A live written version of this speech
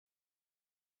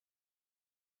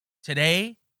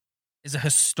Today is a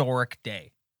historic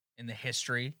day in the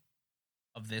history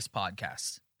of this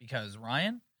podcast because,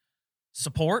 Ryan,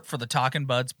 support for the Talkin'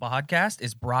 Buds podcast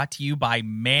is brought to you by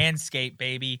Manscaped,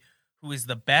 baby, who is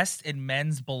the best in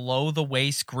men's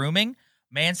below-the-waist grooming.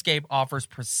 Manscaped offers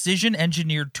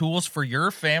precision-engineered tools for your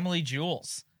family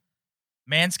jewels.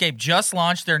 Manscaped just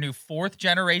launched their new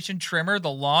 4th-generation trimmer,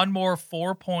 the Lawnmower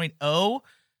 4.0.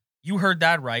 You heard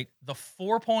that right. The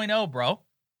 4.0, bro.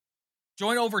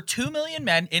 Join over 2 million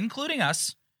men, including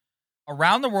us,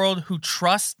 around the world who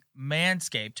trust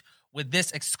Manscaped with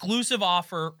this exclusive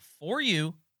offer for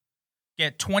you.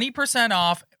 Get 20%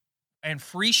 off and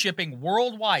free shipping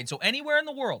worldwide. So anywhere in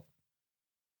the world.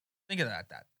 Think of that.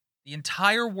 The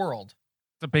entire world.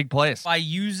 It's a big place. By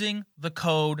using the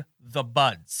code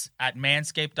THEBUDS at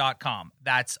manscaped.com.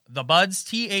 That's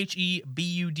THEBUDS,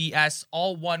 THEBUDS,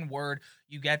 all one word.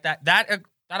 You get that. That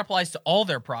applies to all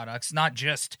their products, not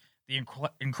just the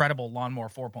incredible Lawnmower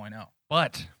 4.0.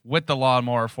 But with the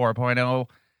Lawnmower 4.0,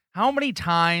 how many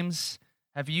times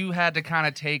have you had to kind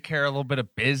of take care of a little bit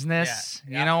of business?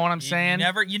 Yeah. You know what I'm saying?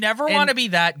 You never want to be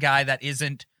that guy that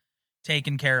isn't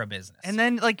taking care of business. And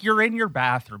then, like, you're in your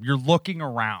bathroom, you're looking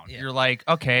around. Yeah. You're like,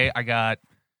 okay, I got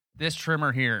this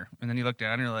trimmer here. And then you look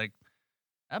down and you're like,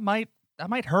 that might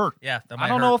hurt. Yeah, I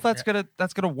don't know if that's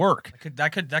gonna work.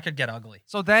 That could get ugly.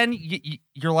 So then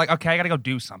you're like, okay, I gotta go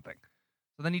do something.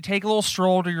 So then you take a little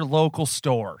stroll to your local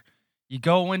store. You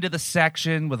go into the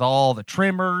section with all the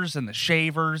trimmers and the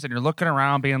shavers, and you're looking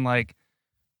around being like,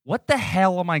 what the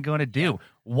hell am I going to do? Yeah.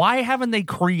 Why haven't they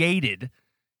created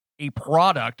a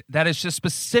product that is just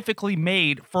specifically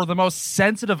made for the most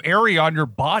sensitive area on your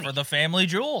body? For the family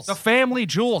jewels. The family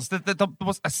jewels. The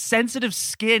most sensitive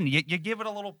skin. You give it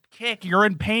a little kick. You're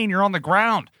in pain. You're on the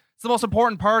ground. It's the most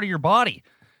important part of your body.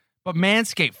 But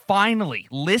Manscaped finally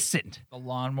listened. The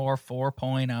Lawnmower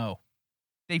 4.0.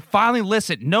 They finally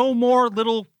listened. No more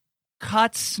little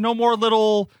cuts. No more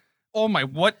little, oh my,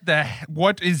 what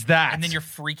is that? And then you're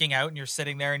freaking out and you're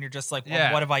sitting there and you're just like,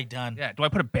 well, what have I done? Yeah. Do I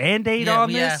put a Band-Aid on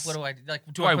this? Yeah. What do I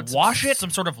like? Do I wash it?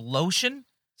 Some sort of lotion?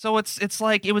 So it's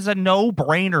like it was a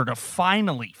no-brainer to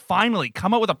finally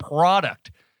come up with a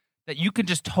product that you can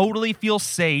just totally feel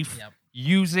safe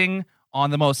using on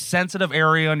the most sensitive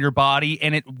area on your body,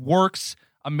 and it works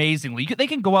amazingly. They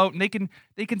can go out and they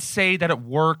can say that it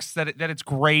works, that it's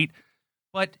great,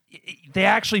 but they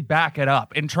actually back it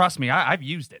up. And trust me, I've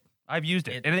used it.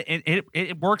 And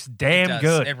it works damn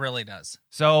good. It really does.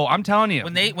 So I'm telling you,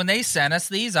 when they sent us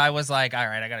these, I was like, all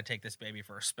right, I got to take this baby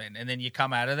for a spin. And then you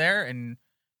come out of there and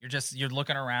you're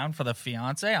looking around for the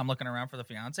fiance. I'm looking around for the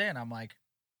fiance, and I'm like,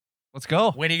 let's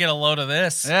go. Wait to get a load of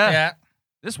this. Yeah.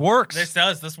 This works.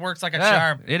 This works like a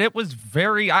charm. It was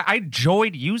very, I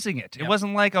enjoyed using it. It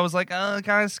wasn't like I was like, kind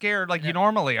of scared like you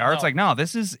normally are. No. It's like, no,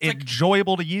 this is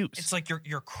enjoyable to use. It's like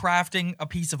you're crafting a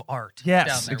piece of art.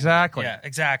 Yes, exactly. Yeah,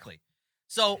 exactly.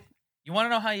 So you want to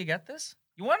know how you get this?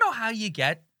 You want to know how you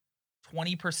get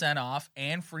 20% off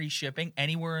and free shipping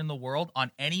anywhere in the world on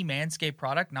any Manscaped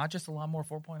product, not just the Lawnmower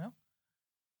 4.0?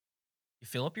 You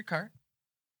fill up your cart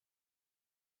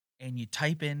and you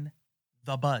type in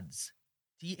the buds.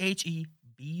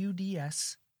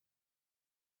 THEBUDS,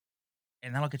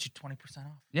 and that'll get you 20%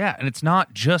 off. Yeah, and it's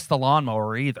not just the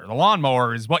lawnmower either. The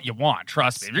lawnmower is what you want.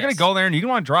 Trust me. If you're going to go there and you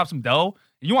want to drop some dough,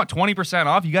 and you want 20%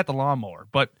 off, you got the lawnmower.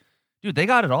 But, dude, they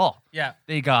got it all. Yeah.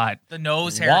 They got the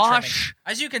nose hair trimming.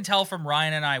 As you can tell from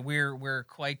Ryan and I, we're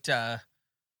quite...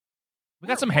 we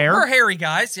got some hair. We're hairy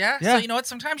guys, yeah. So you know what?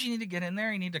 Sometimes you need to get in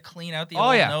there. You need to clean out the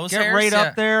old nose Get hairs. Right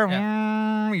up there.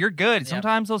 Yeah. You're good.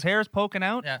 Sometimes those hairs poking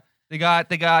out. Yeah. They got.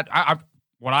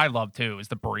 What I love too is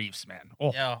the briefs, man.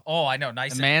 Oh, yeah. Oh, I know.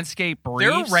 Nice. The Manscaped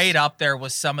briefs. They're right up there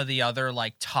with some of the other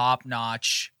like top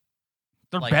notch.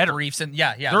 They're better. Briefs and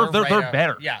they're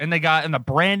better. Yeah, and the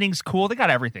branding's cool. They got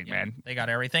everything, man. They got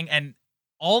everything, and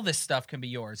all this stuff can be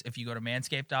yours if you go to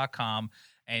manscaped.com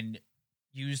and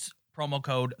use promo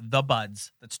code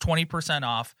THEBUDS. That's 20%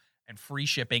 off and free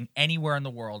shipping anywhere in the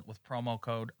world with promo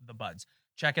code THEBUDS.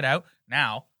 Check it out.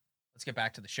 Now, let's get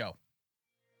back to the show.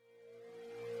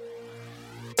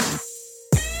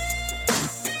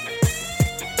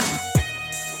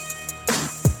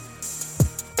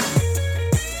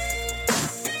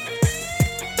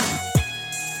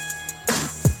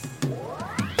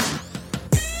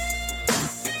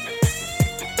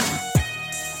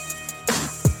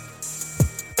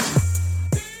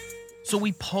 So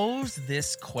we posed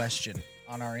this question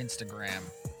on our Instagram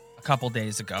a couple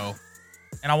days ago,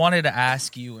 and I wanted to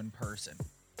ask you in person.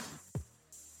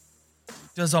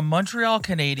 Does a Montreal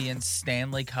Canadiens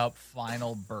Stanley Cup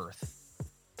final berth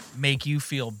make you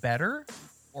feel better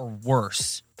or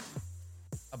worse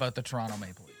about the Toronto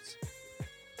Maple Leafs?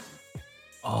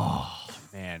 Oh,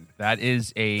 man, that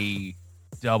is a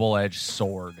double-edged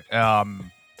sword.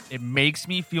 It makes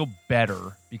me feel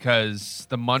better because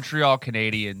the Montreal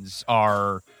Canadiens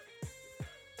are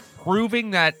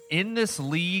proving that in this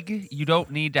league, you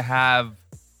don't need to have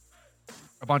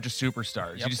a bunch of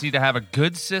superstars. Yep. You just need to have a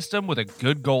good system with a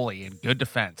good goalie and good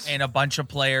defense. And a bunch of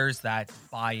players that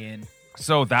buy in.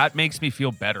 So that makes me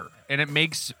feel better. And it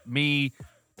makes me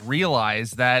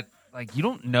realize that like you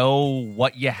don't know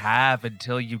what you have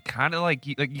until you kind of like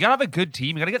you gotta have a good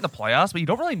team. You gotta get in the playoffs, but you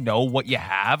don't really know what you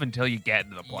have until you get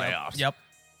into the playoffs. Yep.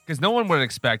 Because no one would have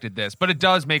expected this. But it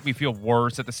does make me feel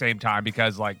worse at the same time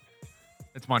because like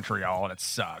it's Montreal and it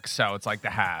sucks. So it's like the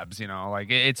Habs, you know, like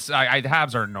the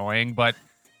Habs are annoying, but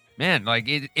man, like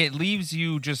it leaves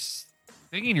you just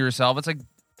thinking to yourself, it's like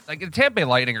the Tampa Bay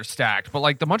Lightning are stacked, but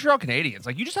like the Montreal Canadiens,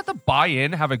 like you just have to buy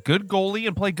in, have a good goalie,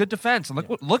 and play good defense. And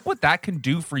look what that can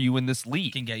do for you in this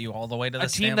league. Can get you all the way to the a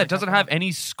team that doesn't have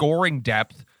any scoring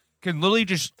depth can literally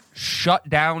just shut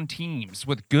down teams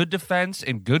with good defense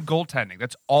and good goaltending.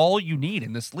 That's all you need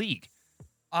in this league.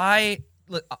 I've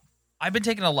been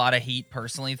taking a lot of heat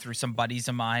personally through some buddies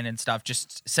of mine and stuff,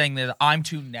 just saying that I'm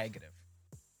too negative.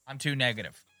 I'm too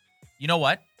negative. You know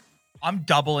what? I'm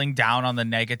doubling down on the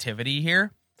negativity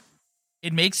here.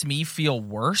 It makes me feel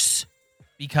worse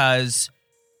because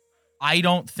I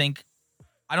don't think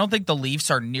the Leafs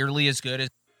are nearly as good as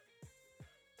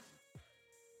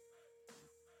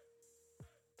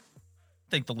I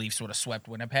think the Leafs would have swept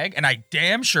Winnipeg, and I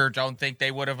damn sure don't think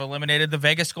they would have eliminated the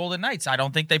Vegas Golden Knights. I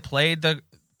don't think they play the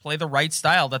right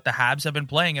style that the Habs have been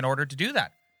playing in order to do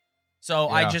that. So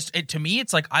yeah. To me,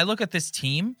 it's like I look at this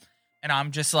team and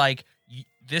I'm just like,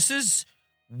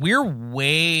 we're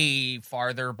way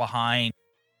farther behind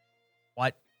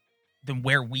than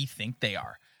where we think they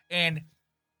are. And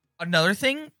another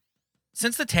thing,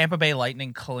 since the Tampa Bay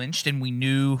Lightning clinched and we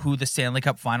knew who the Stanley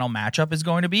Cup final matchup is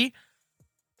going to be,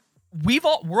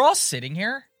 we're all sitting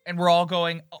here and we're all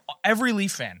going, every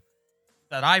Leaf fan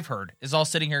that I've heard is all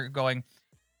sitting here going,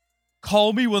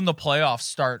 call me when the playoffs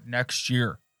start next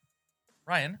year.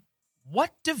 Ryan,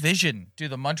 what division do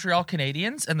the Montreal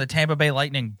Canadiens and the Tampa Bay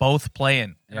Lightning both play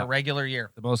in a regular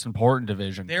year? The most important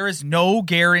division. There is no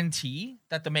guarantee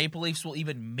that the Maple Leafs will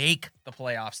even make the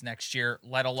playoffs next year,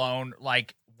 let alone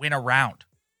like win a round.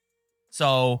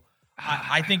 So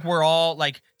I think we're all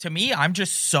like, to me, I'm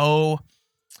just so...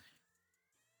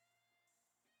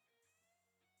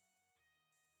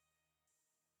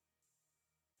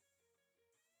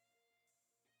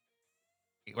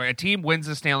 Where a team wins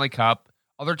the Stanley Cup,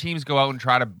 other teams go out and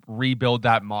try to rebuild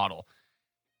that model.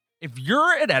 If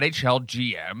you're an NHL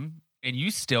GM and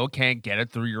you still can't get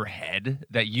it through your head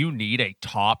that you need a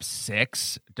top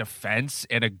 6 defense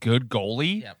and a good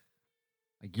goalie,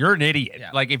 like you're an idiot.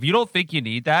 Yeah. Like if you don't think you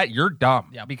need that, you're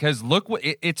dumb. Yeah. Because look what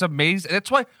it's amazing. That's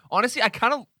why honestly, I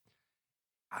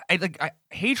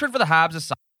hatred for the Habs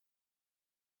aside.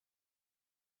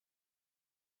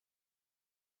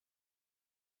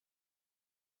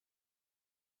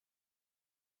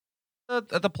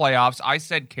 At the playoffs, I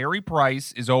said Carey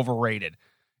Price is overrated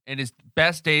and his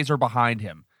best days are behind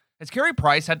him. Has Carey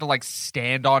Price had to like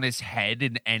stand on his head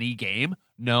in any game?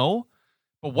 No.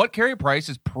 But what Carey Price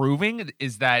is proving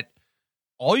is that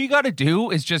all you got to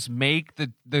do is just make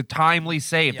the timely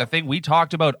save. The thing we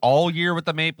talked about all year with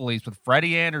the Maple Leafs with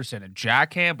Freddie Anderson and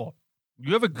Jack Campbell.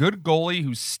 You have a good goalie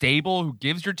who's stable, who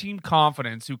gives your team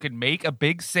confidence, who can make a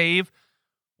big save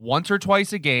once or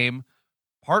twice a game.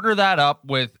 Partner that up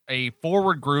with a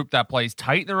forward group that plays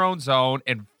tight in their own zone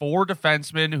and 4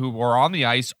 defensemen who are on the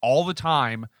ice all the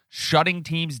time, shutting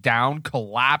teams down,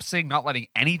 collapsing, not letting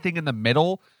anything in the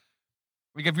middle.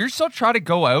 Like if you're still trying to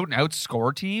go out and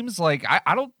outscore teams, like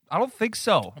I don't think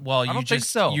so. Well, I don't think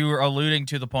so. You were alluding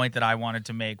to the point that I wanted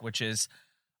to make, which is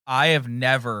I have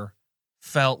never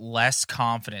felt less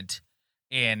confident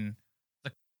in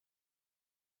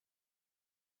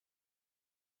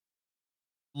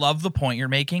love the point you're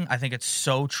making. I think it's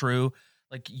so true.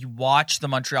 Like you watch the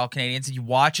Montreal Canadiens and you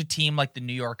watch a team like the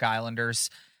New York Islanders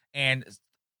and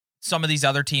some of these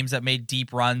other teams that made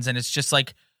deep runs. And it's just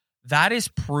like, that is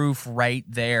proof right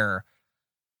there.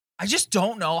 I just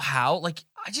don't know how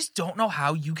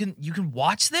you can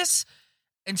watch this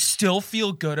and still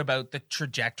feel good about the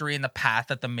trajectory and the path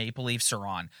that the Maple Leafs are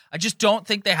on. I just don't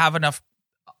think they have enough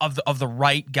of the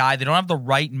right guy. They don't have the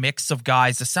right mix of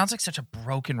guys. This sounds like such a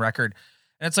broken record.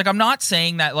 And it's like, I'm not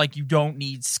saying that like you don't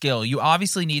need skill. You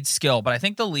obviously need skill, but I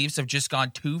think the Leafs have just gone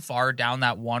too far down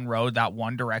that one road, that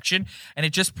one direction. And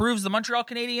it just proves the Montreal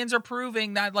Canadiens are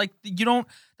proving that like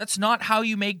that's not how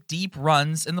you make deep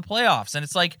runs in the playoffs. And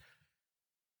it's like,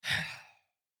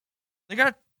 they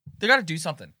gotta do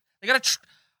something. They gotta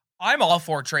I'm all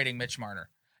for trading Mitch Marner.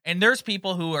 And there's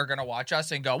people who are going to watch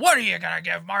us and go, what are you going to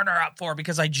give Marner up for?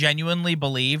 Because I genuinely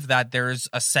believe that there's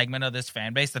a segment of this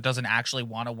fan base that doesn't actually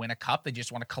want to win a cup. They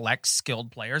just want to collect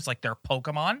skilled players like they're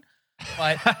Pokemon.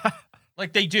 But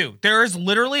like they do. There is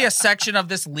literally a section of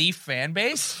this Leaf fan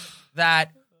base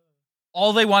that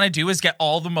all they want to do is get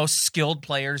all the most skilled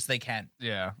players they can.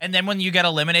 Yeah. And then when you get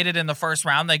eliminated in the first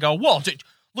round, they go, well,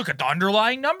 look at the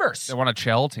underlying numbers. They want a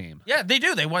chill team. Yeah, they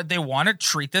do. They want to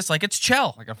treat this like it's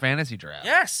chill. Like a fantasy draft.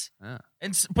 Yes. Yeah.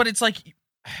 But it's like,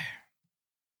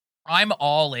 I'm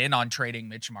all in on trading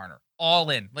Mitch Marner. All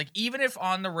in. Like, even if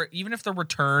the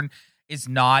return is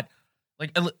not,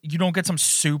 like, you don't get some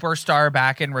superstar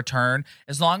back in return,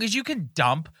 as long as you can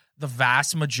dump the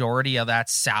vast majority of that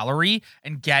salary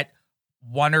and get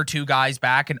one or two guys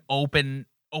back and open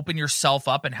yourself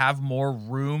up and have more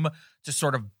room to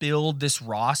sort of build this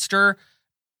roster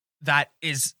that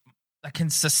can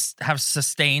have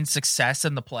sustained success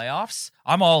in the playoffs,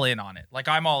 I'm all in on it. Like,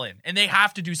 I'm all in. And they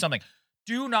have to do something.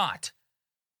 Do not.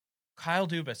 Kyle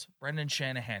Dubas, Brendan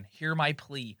Shanahan, hear my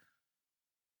plea.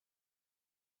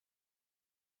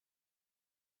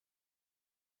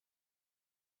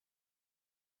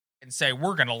 And say,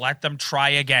 we're going to let them try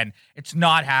again. It's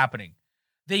not happening.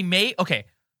 They may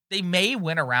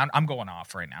win a round. I'm going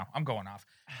off right now.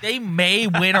 They may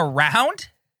win a round.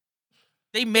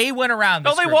 They may win a round.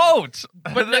 No, they won't.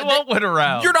 But they won't win a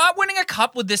round. You're not winning a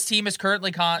cup with this team is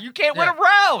currently You can't win a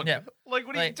round. Yeah. Like,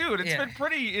 what are you doing? It's been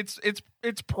pretty.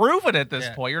 It's proven at this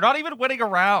point. You're not even winning a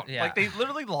round. Yeah. Like, they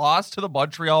literally lost to the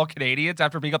Montreal Canadiens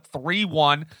after being up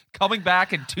 3-1, coming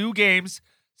back in 2 games,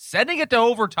 sending it to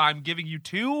overtime, giving you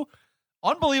 2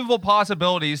 unbelievable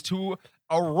possibilities to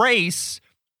erase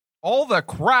all the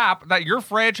crap that your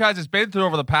franchise has been through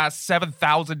over the past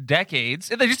 7,000 decades,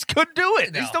 and they just couldn't do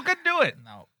it. They still couldn't do it.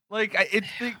 No, like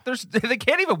they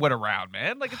can't even win around,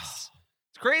 man. Like it's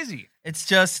crazy. It's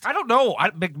just I don't know.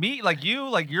 You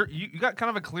got kind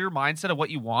of a clear mindset of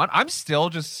what you want. I'm still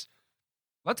just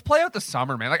let's play out the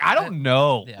summer, man. Like I don't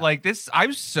know. Yeah. Like this,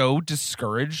 I'm so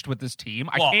discouraged with this team.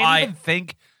 I can't even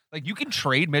think. Like, you can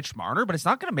trade Mitch Marner, but it's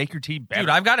not going to make your team better. Dude,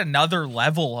 I've got another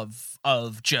level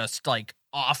of just, like,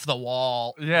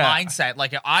 off-the-wall mindset.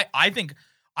 Like, I think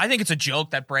it's a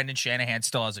joke that Brendan Shanahan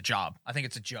still has a job. I think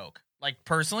it's a joke. Like,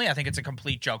 personally, I think it's a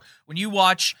complete joke. When you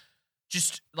watch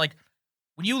just, like,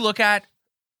 when you look at...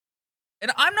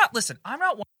 And I'm not one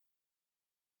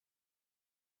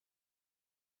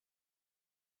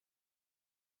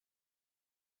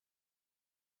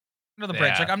under the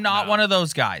bridge. Like, I'm not one of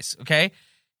those guys, okay?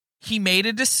 He made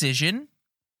a decision,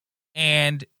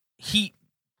 and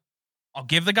I'll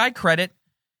give the guy credit.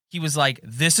 He was like,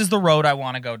 this is the road I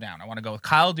want to go down. I want to go with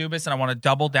Kyle Dubas, and I want to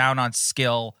double down on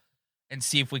skill and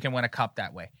see if we can win a cup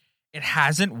that way. It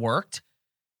hasn't worked,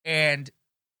 and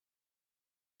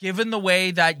given the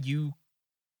way that you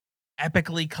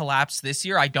epically collapsed this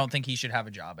year, I don't think he should have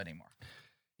a job anymore.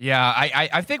 Yeah,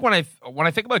 I think when I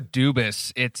think about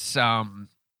Dubas, it's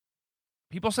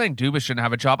people saying Dubas shouldn't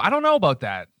have a job. I don't know about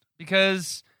that.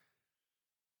 Because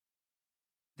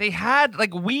they had,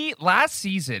 last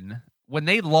season, when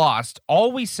they lost,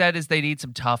 all we said is they need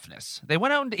some toughness. They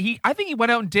went out and I think he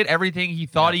went out and did everything he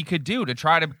thought he could do to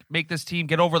try to make this team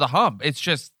get over the hump. It's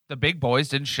just the big boys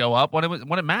didn't show up when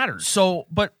it mattered. So,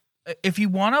 but if you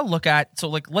want to look at,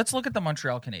 let's look at the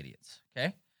Montreal Canadiens,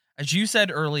 okay? As you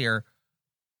said earlier,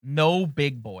 no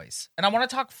big boys. And I want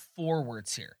to talk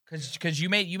forwards here because you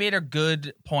made a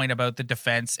good point about the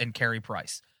defense and Carey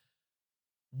Price.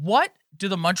 What do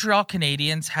the Montreal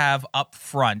Canadiens have up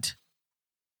front,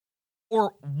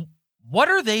 or what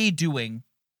are they doing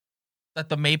that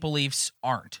the Maple Leafs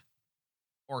aren't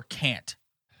or can't?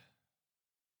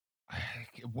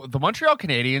 The Montreal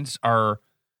Canadiens are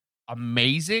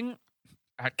amazing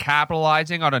at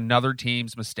capitalizing on another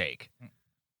team's mistake.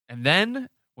 And then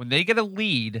when they get a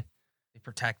lead, they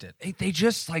protect it. They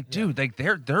just dude, they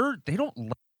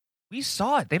don't we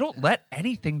saw it. They don't let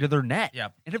anything to their net.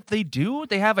 Yep. And if they do,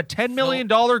 they have a $10 million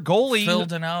goalie Phil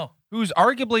Deneau, who's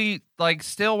arguably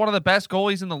still one of the best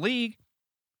goalies in the league.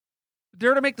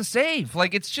 There to make the save.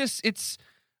 It's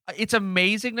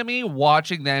amazing to me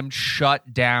watching them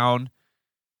shut down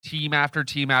team after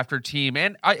team after team.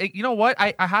 And you know what?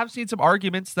 I have seen some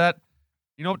arguments that,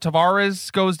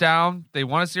 Tavares goes down. They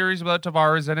won a series without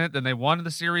Tavares in it. Then they won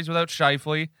the series without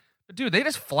Scheifele. But dude, they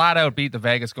just flat out beat the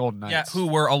Vegas Golden Knights. Yeah, who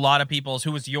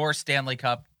was your Stanley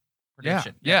Cup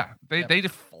prediction. Yeah. They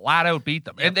just flat out beat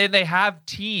them. Yep. And they have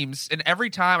teams, and every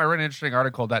time I read an interesting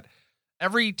article that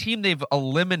every team they've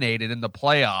eliminated in the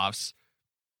playoffs,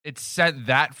 it sent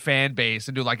that fan base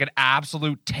into an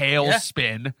absolute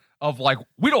tailspin of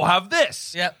we don't have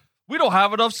this. Yep. we don't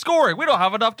have enough scoring. We don't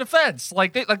have enough defense.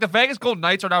 Like the Vegas Golden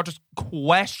Knights are now just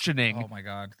questioning Oh my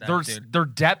God. their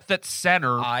depth at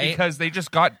center because they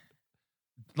just got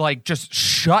just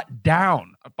shut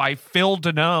down by Phil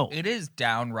Deneau. It is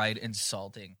downright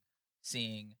insulting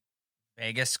seeing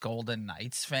Vegas Golden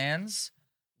Knights fans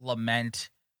lament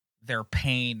their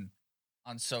pain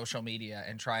on social media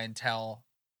and try and tell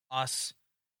us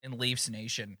in Leafs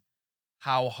Nation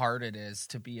how hard it is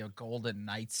to be a Golden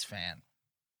Knights fan.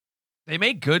 They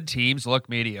make good teams look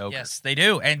mediocre. Yes, they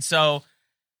do. And so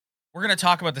we're going to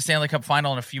talk about the Stanley Cup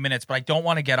final in a few minutes, but I don't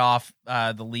want to get off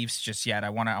the Leafs just yet. I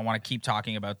want to keep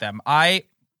talking about them. Can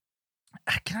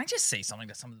I just say something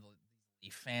to some of the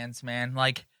Leaf fans, man?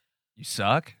 Like, you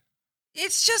suck.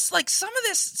 It's just like some of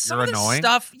this annoying?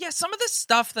 stuff. Yeah, some of this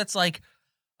stuff that's like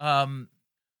if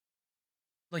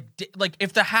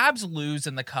the Habs lose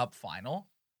in the Cup final,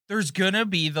 there's gonna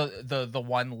be the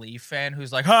one Leaf fan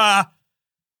who's like,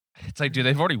 It's like, dude,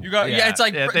 they've already. It's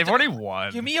like they've already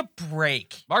won. Give me a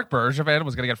break. Mark Bergevin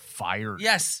was gonna get fired.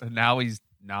 Yes, and now he's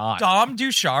not. Dom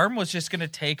Ducharme was just gonna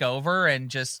take over and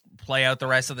just play out the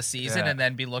rest of the season and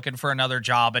then be looking for another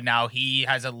job. And now he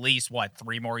has at least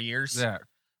 3 more years. Yeah.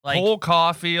 Like Cole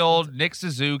Caulfield, Nick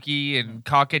Suzuki, and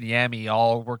Kotkaniemi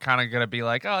all were kind of going to be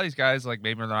like, oh, these guys, like,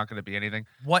 maybe they're not going to be anything.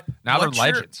 Now they're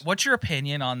legends. What's your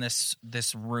opinion on this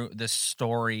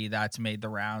story that's made the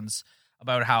rounds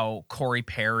about how Corey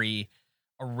Perry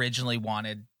originally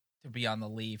wanted to be on the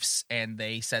Leafs and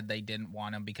they said they didn't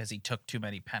want him because he took too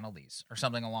many penalties or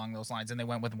something along those lines, and they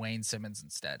went with Wayne Simmons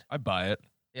instead? I buy it.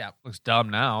 Yeah. Looks dumb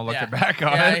now, looking back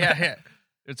on it. Yeah.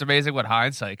 It's amazing what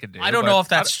hindsight can do. I don't know if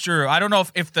that's true. I don't know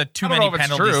if the too many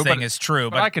penalties thing is true,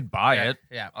 but I could buy it.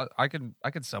 Yeah. I can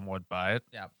somewhat buy it.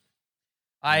 Yeah.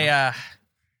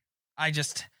 I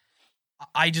just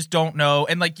don't know.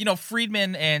 And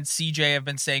Friedman and CJ have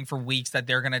been saying for weeks that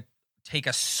they're going to take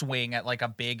a swing at like a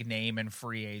big name in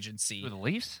free agency. With the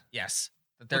Leafs? Yes.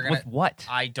 With what?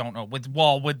 I don't know. With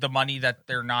the money that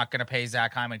they're not going to pay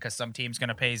Zach Hyman, because some team's going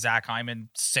to pay Zach Hyman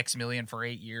 $6 million for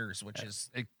 8 years, which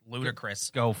is ludicrous.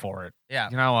 Go for it.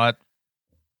 Yeah. You know what?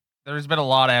 There's been a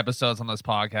lot of episodes on this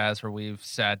podcast where we've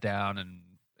sat down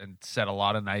and said a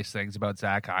lot of nice things about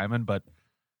Zach Hyman, but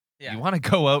you want to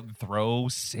go out and throw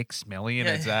 $6 million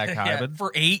at Zach Hyman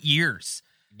for 8 years?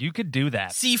 You could do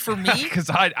that. See, for me, because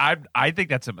I think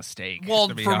that's a mistake. Well,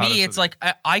 for me, it's like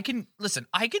I could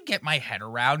get my head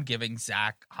around giving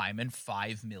Zach Hyman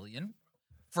 $5 million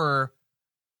for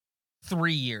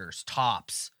 3 years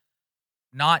tops,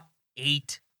 not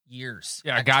 8 years.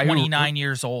 Yeah, a guy 29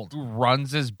 years old who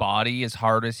runs his body as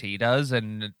hard as he does,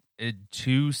 and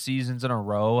 2 seasons in a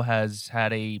row has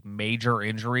had a major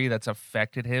injury that's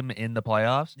affected him in the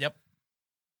playoffs. Yep.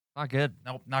 Not good.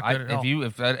 Nope, not good at all.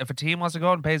 If a team wants to go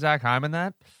out and pay Zach Hyman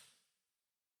that,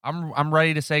 I'm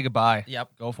ready to say goodbye.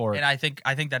 Yep, go for it. And I think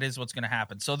that is what's going to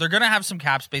happen. So they're going to have some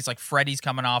cap space. Like Freddie's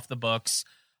coming off the books,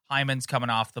 Hyman's coming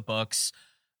off the books.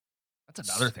 That's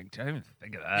another thing too. I didn't even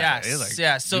think of that.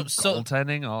 Yeah, So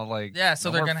goaltending, all like so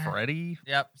they're going to Freddie.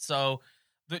 Yep. So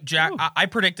Jack, I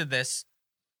predicted this.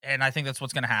 And I think that's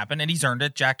what's going to happen. And he's earned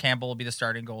it. Jack Campbell will be the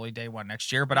starting goalie day 1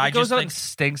 next year. But I just think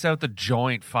stinks out the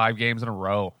joint 5 games in a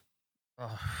row.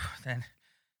 Then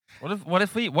what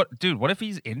if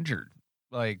he's injured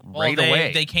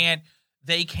away? They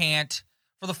can't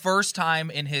for the first time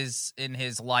in his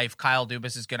life. Kyle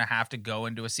Dubas is going to have to go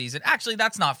into a season. Actually,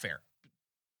 that's not fair.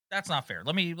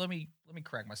 Let me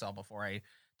correct myself before I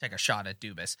take a shot at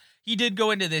Dubas. He did go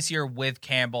into this year with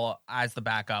Campbell as the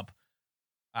backup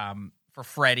for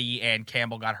Freddie, and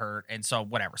Campbell got hurt, and so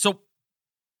whatever. So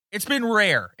it's been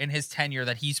rare in his tenure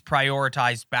that he's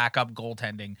prioritized backup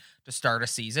goaltending to start a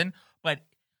season, but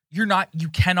you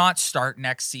cannot start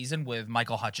next season with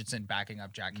Michael Hutchinson backing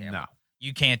up Jack Campbell. No.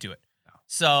 You can't do it. No.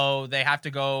 So they have to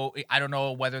go. I don't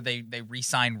know whether they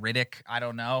re-sign Riddick. I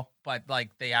don't know, but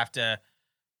they got to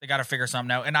figure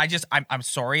something out. And I'm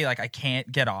sorry, I can't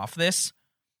get off this.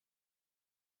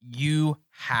 You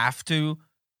have to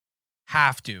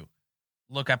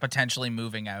look at potentially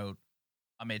moving out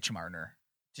a Mitch Marner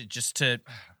to get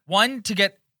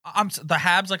the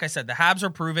Habs. Like I said, the Habs are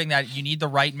proving that you need the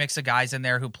right mix of guys in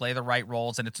there who play the right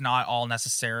roles, and it's not all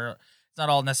necessarily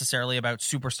about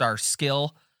superstar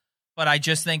skill. But I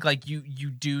just think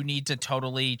you do need to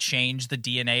totally change the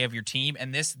DNA of your team.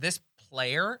 And this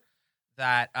player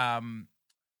that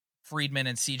Friedman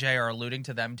and CJ are alluding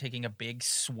to them taking a big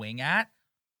swing at,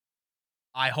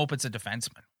 I hope it's a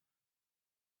defenseman.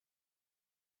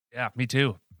 Yeah, me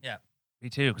too. Yeah, me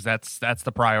too. Because that's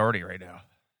the priority right now.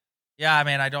 Yeah, I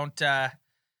mean, I don't.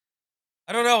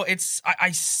 I don't know. It's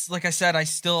I like I said, I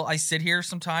sit here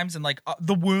sometimes and like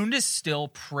the wound is still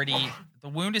pretty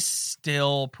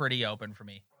open for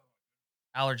me.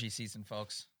 Allergy season,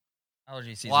 folks.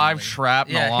 Allergy season. Live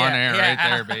shrapnel on air right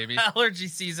there, baby. Allergy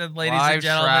season, ladies Live and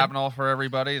gentlemen. shrapnel for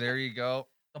everybody. There you go.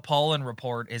 The pollen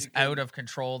report is out of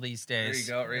control these days.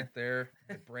 There you go, right there.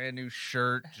 A brand new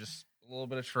shirt, just a little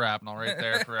bit of shrapnel right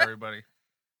there for everybody.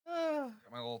 Got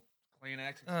my little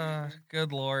Kleenex.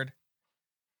 Good Lord.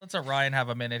 Let's let Ryan have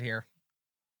a minute here.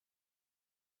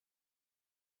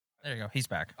 There you go. He's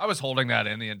back. I was holding that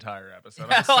in the entire episode.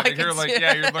 Yeah, I'm sitting here like,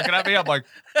 yeah, you're looking at me. I'm like,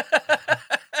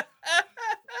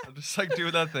 I'm just like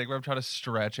doing that thing where I'm trying to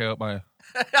stretch out my.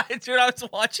 Dude, I was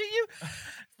watching you.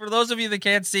 For those of you that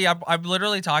can't see, I'm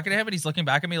literally talking to him and he's looking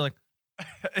back at me like,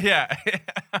 yeah.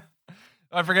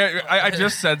 I forget. I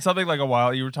just said something like a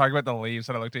while. You were talking about the Leafs,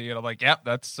 and I looked at you and I'm like, "Yep,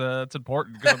 that's it's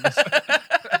important."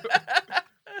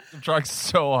 I'm trying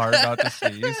so hard not to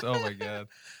sneeze. Oh my god.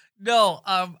 No,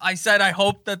 I said I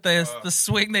hope that the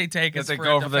swing they take is they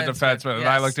go for the defenseman, and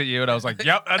I looked at you and I was like,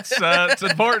 "Yep, that's it's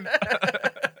important."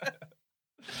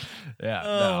 Yeah.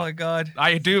 Oh my god.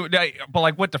 I do, but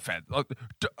like what defense?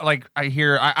 Like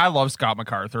I love Scott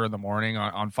MacArthur in the morning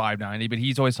on 590, but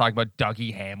he's always talking about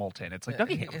Dougie Hamilton. It's like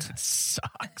Dougie Hamilton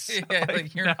sucks. Yeah,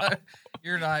 like, you're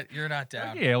not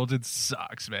down. Dougie Hamilton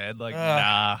sucks, man. Like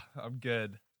nah, I'm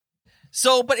good.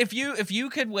 So, but if you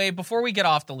could wave before we get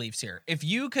off the Leafs here, if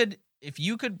you could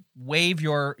wave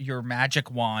your magic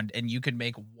wand and you could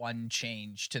make one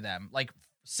change to them, like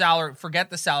salary, forget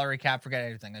the salary cap, forget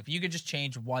everything. If you could just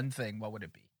change one thing, what would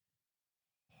it be?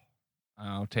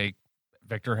 I'll take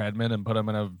Victor Hedman and put him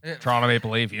in a Toronto Maple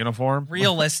Leaf uniform.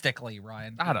 Realistically,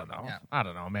 Ryan, I don't know. Yeah. I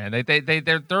don't know, man.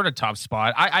 They're in a tough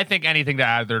spot. I think anything to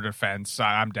add to their defense,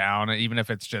 I'm down. Even if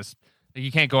it's just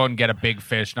you can't go out and get a big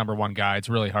fish number one guy. It's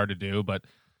really hard to do. But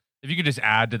if you could just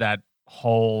add to that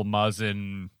whole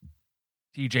Muzzin,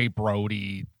 TJ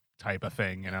Brody type of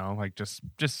thing, like just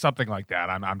something like that,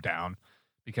 I'm down.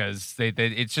 Because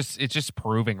it's just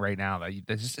proving right now that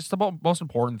it's the most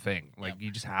important thing. Like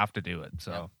you just have to do it.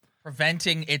 So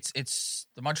preventing it's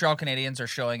the Montreal Canadiens are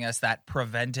showing us that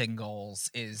preventing goals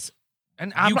is,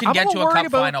 and you can get to a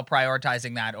cup final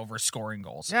prioritizing that over scoring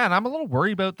goals. Yeah, and I'm a little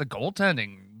worried about the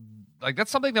goaltending. Like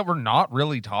that's something that we're not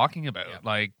really talking about. Yeah.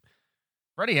 Like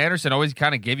Freddie Anderson always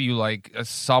kind of give you like a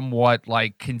somewhat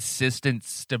like consistent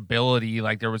stability.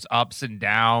 Like there was ups and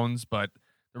downs, but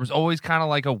there was always kind of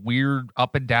like a weird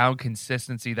up and down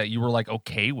consistency that you were like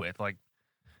okay with. Like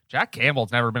Jack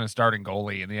Campbell's never been a starting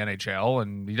goalie in the NHL,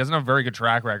 and he doesn't have a very good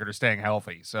track record of staying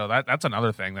healthy. So that's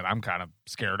another thing that I'm kind of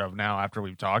scared of now after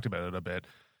we've talked about it a bit.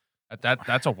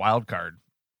 That's a wild card.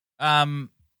 I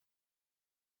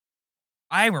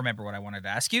remember what I wanted to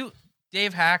ask you.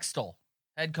 Dave Haxtell,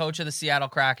 head coach of the Seattle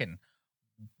Kraken.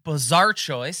 Bizarre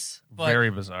choice. Very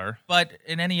bizarre. But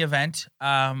in any event,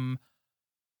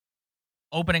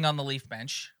 opening on the Leaf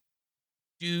bench,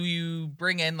 do you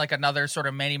bring in like another sort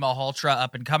of Manny Malhotra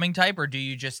up and coming type, or do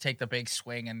you just take the big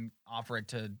swing and offer it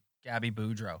to Gabby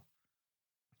Boudreau?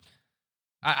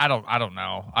 I don't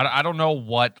know. I don't know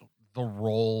what the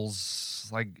roles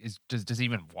like does he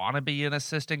even want to be an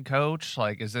assistant coach?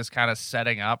 Like, is this kind of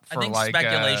setting up for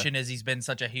speculation is he's been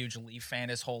such a huge Leaf fan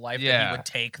his whole life that he would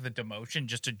take the demotion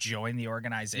just to join the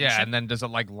organization. Yeah, and then does it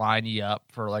like line you up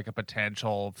for like a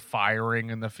potential firing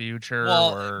in the future?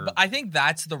 Well, I think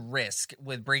that's the risk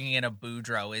with bringing in a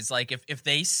Boudreau is like if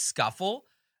they scuffle,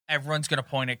 everyone's going to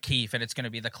point at Keefe, and it's going to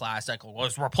be the classic, well,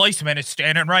 his replacement is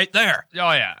standing right there.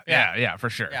 Oh, yeah, for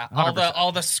sure. Yeah,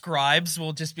 all the scribes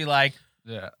will just be like,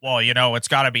 yeah. Well, it's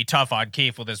got to be tough on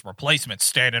Keefe with his replacement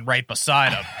standing right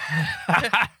beside him.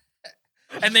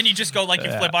 And then you just go like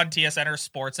you flip on TSN or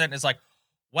Sportsnet, and it's like,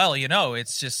 well,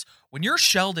 it's just when you're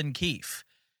Sheldon Keefe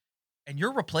and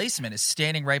your replacement is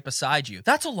standing right beside you,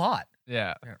 that's a lot.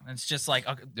 Yeah. And it's just like,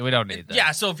 okay, we don't need that.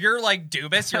 Yeah, so if you're like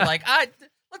Dubas, you're like,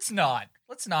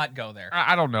 Let's not go there.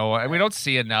 I don't know. We don't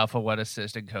see enough of what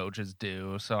assistant coaches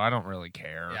do, so I don't really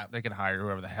care. Yeah. They can hire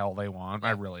whoever the hell they want.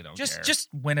 I really don't care. Just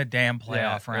win a damn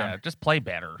playoff round. Yeah, just play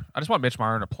better. I just want Mitch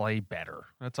Marner to play better.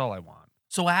 That's all I want.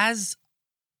 So as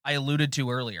I alluded to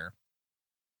earlier,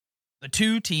 the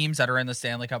two teams that are in the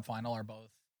Stanley Cup final are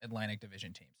both Atlantic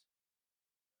Division teams.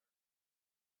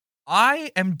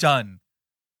 I am done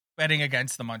betting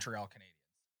against the Montreal Canadiens.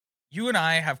 You and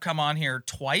I have come on here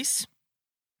twice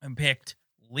and picked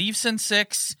Leafs in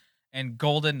 6 and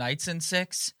Golden Knights in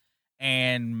 6,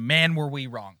 and man, were we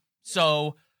wrong.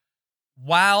 So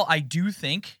while I do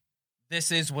think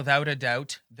this is without a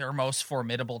doubt their most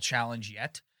formidable challenge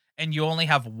yet, and you only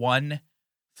have one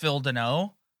Phil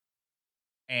Deneau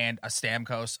and a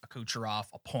Stamkos, a Kucherov,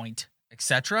 a Point,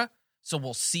 etc. So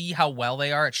we'll see how well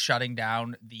they are at shutting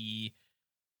down the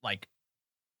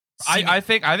I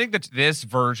think that this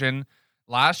version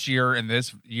last year and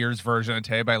this year's version of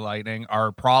Tampa Bay Lightning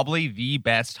are probably the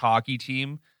best hockey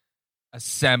team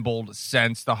assembled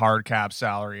since the hard cap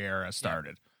salary era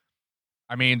started.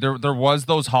 I mean, there was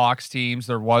those Hawks teams,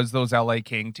 there was those LA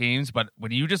King teams, but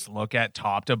when you just look at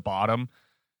top to bottom,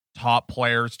 top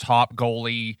players, top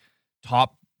goalie,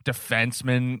 top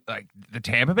defenseman, like the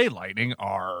Tampa Bay Lightning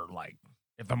are like,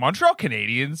 if the Montreal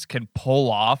Canadiens can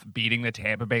pull off beating the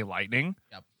Tampa Bay Lightning,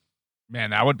 man,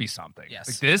 that would be something. Yes.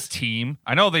 Like this team,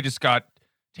 I know they just got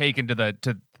taken to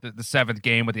the seventh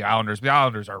game with the Islanders. The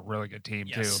Islanders are a really good team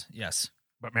too. Yes.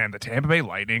 But man, the Tampa Bay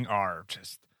Lightning are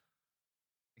just,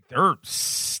 they're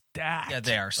stacked. Yeah,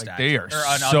 they are stacked. Like, they are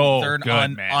they're good,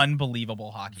 an man.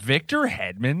 Unbelievable hockey. Victor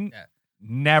Hedman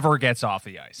never gets off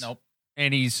the ice. Nope.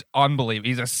 And he's unbelievable.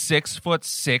 He's a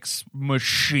 6'6"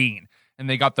 machine. And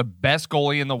they got the best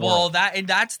goalie in the world. Well,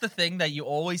 that's the thing that you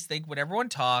always think when everyone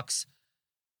talks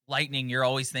Lightning, you're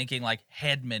always thinking like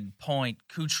Hedman, Point,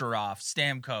 Kucherov,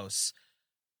 Stamkos.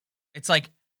 It's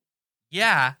like,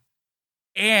 yeah,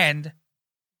 and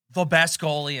the best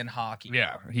goalie in hockey.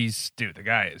 Yeah, the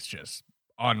guy is just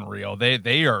unreal.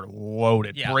 They are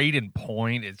loaded. Yeah. Braden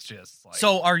Point is just like.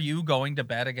 So are you going to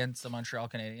bet against the Montreal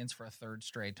Canadiens for a third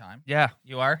straight time? Yeah.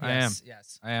 You are? I am.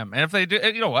 Yes. I am. And if they do,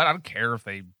 you know what? I don't care if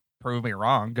they prove me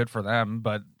wrong. Good for them.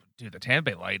 But dude, the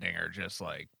Tampa Bay Lightning are just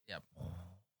like,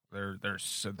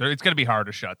 it's going to be hard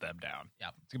to shut them down.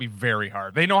 Yep. It's going to be very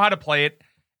hard. They know how to play it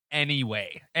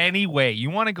anyway. You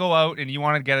want to go out and you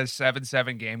want to get a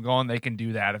 7-7 game going, they can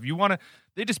do that. If you want to,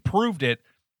 they just proved it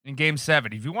in Game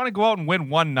 7. If you want to go out and win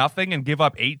 1-0 and give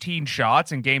up 18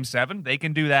 shots in Game 7, they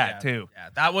can do that too. Yeah,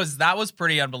 that was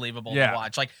pretty unbelievable to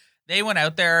watch. Like they went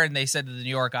out there and they said to the New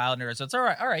York Islanders, "It's all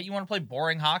right. You want to play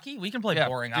boring hockey? We can play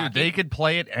boring hockey. They could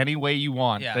play it any way you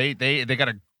want. Yeah. They got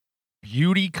a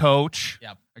beauty coach.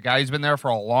 Yep. A guy who's been there for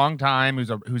a long time. Who's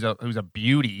a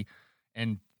beauty,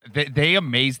 and they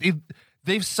amaze.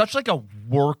 They've such like a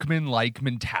workman-like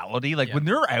mentality. Like when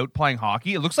they're out playing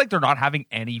hockey, it looks like they're not having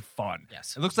any fun.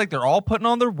 Yes. It looks like they're all putting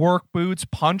on their work boots,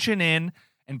 punching in,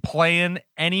 and playing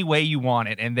any way you want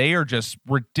it. And they are just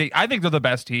ridiculous. I think they're the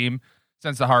best team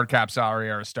since the hard cap salary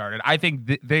era started. I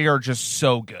think they are just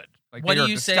so good. Like what they do are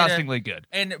you disgustingly good.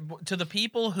 And to the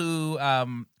people who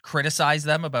criticize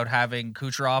them about having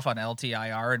Kucherov on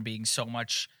LTIR and being so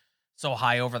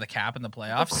high over the cap in the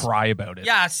playoffs, I'll cry about it.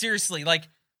 Yeah, seriously, like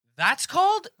that's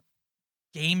called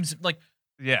games. Like,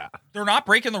 yeah, they're not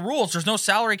breaking the rules. There's no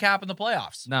salary cap in the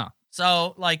playoffs. No.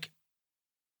 So, like,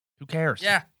 who cares?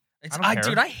 Yeah,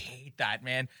 dude, I hate that,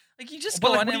 man. Like, you just but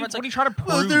go like, on what there. are you trying to prove?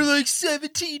 Oh, they're like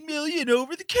 17 million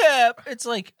over the cap. It's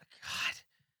like, God,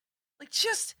 like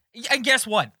just. And guess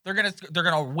what? They're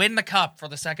gonna win the cup for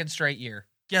the second straight year.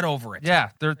 Get over it.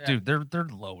 Yeah, they're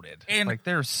loaded. And like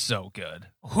they're so good.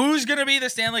 Who's gonna be the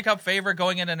Stanley Cup favorite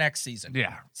going into next season?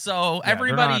 Yeah. So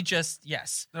everybody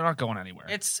they're not going anywhere.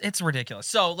 It's ridiculous.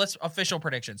 So let's official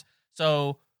predictions.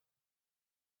 So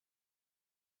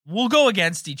we'll go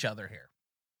against each other here.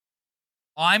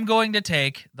 I'm going to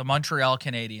take the Montreal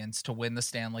Canadiens to win the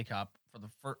Stanley Cup for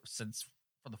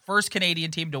the first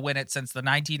Canadian team to win it since the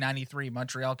 1993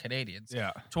 Montreal Canadiens.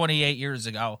 Yeah. 28 years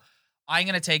ago. I'm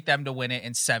going to take them to win it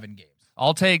in 7 games.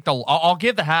 I'll give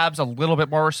the Habs a little bit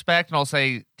more respect, and I'll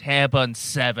say Tampa in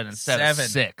 7 instead of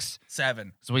 6.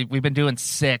 7. So we've been doing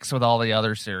 6 with all the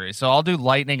other series. So I'll do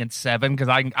Lightning in 7 because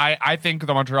I think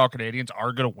the Montreal Canadiens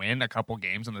are going to win a couple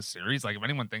games in the series. Like if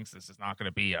anyone thinks this is not going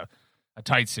to be a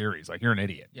tight series, like you're an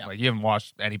idiot. Yeah. Like you haven't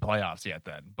watched any playoffs yet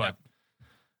then. But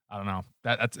I don't know.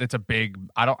 It's a big.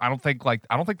 I don't think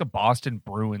the Boston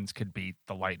Bruins could beat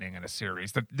the Lightning in a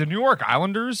series. The New York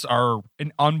Islanders are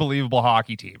an unbelievable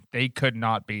hockey team. They could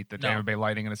not beat the Tampa Bay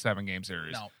Lightning in a 7-game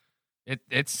series. No,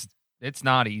 it's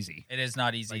not easy. It is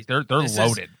not easy. Like they're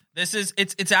loaded.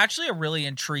 It's actually a really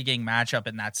intriguing matchup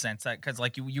in that sense, that because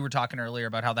like you were talking earlier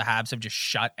about how the Habs have just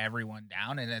shut everyone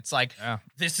down, and it's like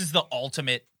this is the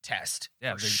ultimate test.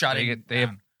 Yeah, for shutting. They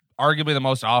have arguably the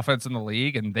most offense in the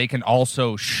league, and they can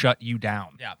also shut you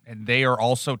down. Yeah. And they are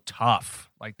also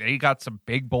tough. Like they got some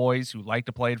big boys who like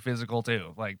to play it physical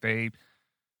too. Like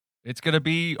it's going to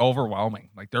be overwhelming.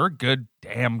 Like they're a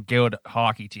damn good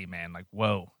hockey team, man. Like,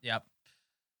 whoa. Yep.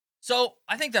 So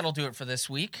I think that'll do it for this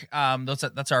week.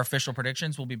 That's our official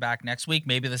predictions. We'll be back next week.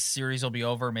 Maybe the series will be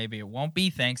over. Maybe it won't be.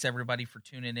 Thanks everybody for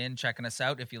tuning in, checking us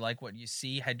out. If you like what you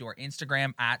see, head to our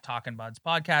Instagram at Talkin' Buds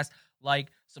Podcast. Like,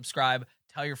 subscribe,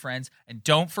 tell your friends, and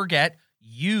don't forget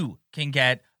you can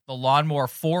get the Lawnmower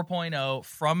 4.0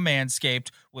 from Manscaped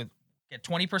get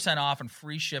 20% off and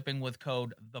free shipping with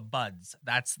code THEBUDS.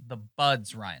 That's the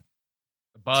Buds, Ryan.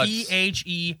 Buds.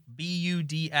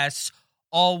 THEBUDS,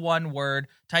 all one word.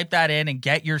 Type that in and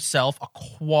get yourself a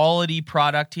quality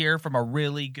product here from a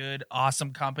really good,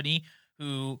 awesome company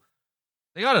who...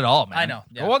 They got it all, man. I know.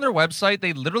 Yeah. Go on their website.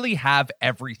 They literally have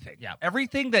everything. Yeah.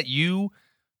 Everything that you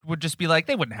would just be like,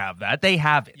 they wouldn't have that. They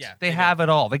have it. Yeah, they have it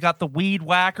all. They got the weed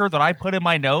whacker that I put in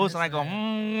my nose, and I go,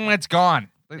 it's gone.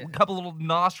 A couple little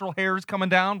nostril hairs coming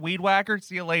down. Weed whacker.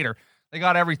 See you later. They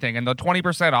got everything, and the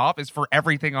 20% off is for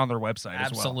everything on their website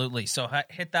as well. Absolutely. So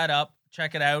hit that up.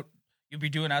 Check it out. You'll be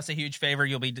doing us a huge favor.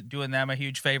 You'll be doing them a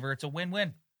huge favor. It's a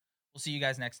win-win. We'll see you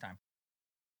guys next time.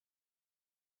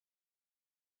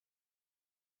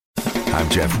 I'm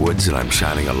Jeff Woods, and I'm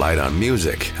shining a light on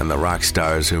music and the rock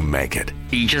stars who make it.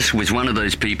 He just was one of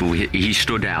those people. He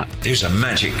stood out. He was a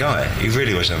magic guy. He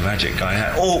really was a magic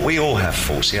guy. We all have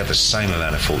faults. He had the same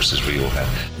amount of faults as we all had.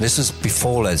 This was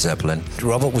before Led Zeppelin.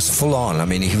 Robert was full on. I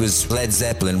mean, he was Led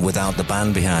Zeppelin without the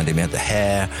band behind him. He had the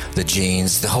hair, the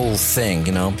jeans, the whole thing,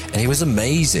 you know. And he was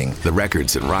amazing. The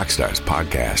Records and Rockstars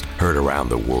podcast, heard around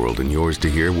the world and yours to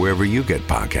hear wherever you get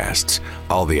podcasts.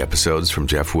 All the episodes from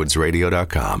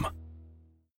JeffWoodsRadio.com.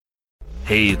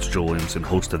 Hey, it's Joel Williamson,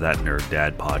 host of That Nerd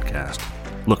Dad podcast.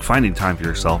 Look, finding time for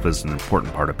yourself is an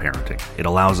important part of parenting. It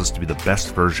allows us to be the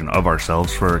best version of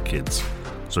ourselves for our kids.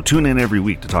 So tune in every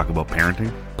week to talk about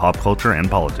parenting, pop culture, and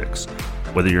politics.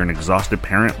 Whether you're an exhausted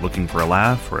parent looking for a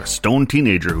laugh or a stoned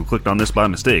teenager who clicked on this by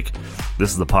mistake, this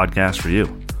is the podcast for you.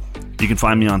 You can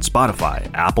find me on Spotify,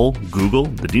 Apple, Google,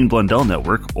 the Dean Blundell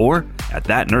Network, or at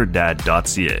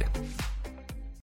thatnerddad.ca.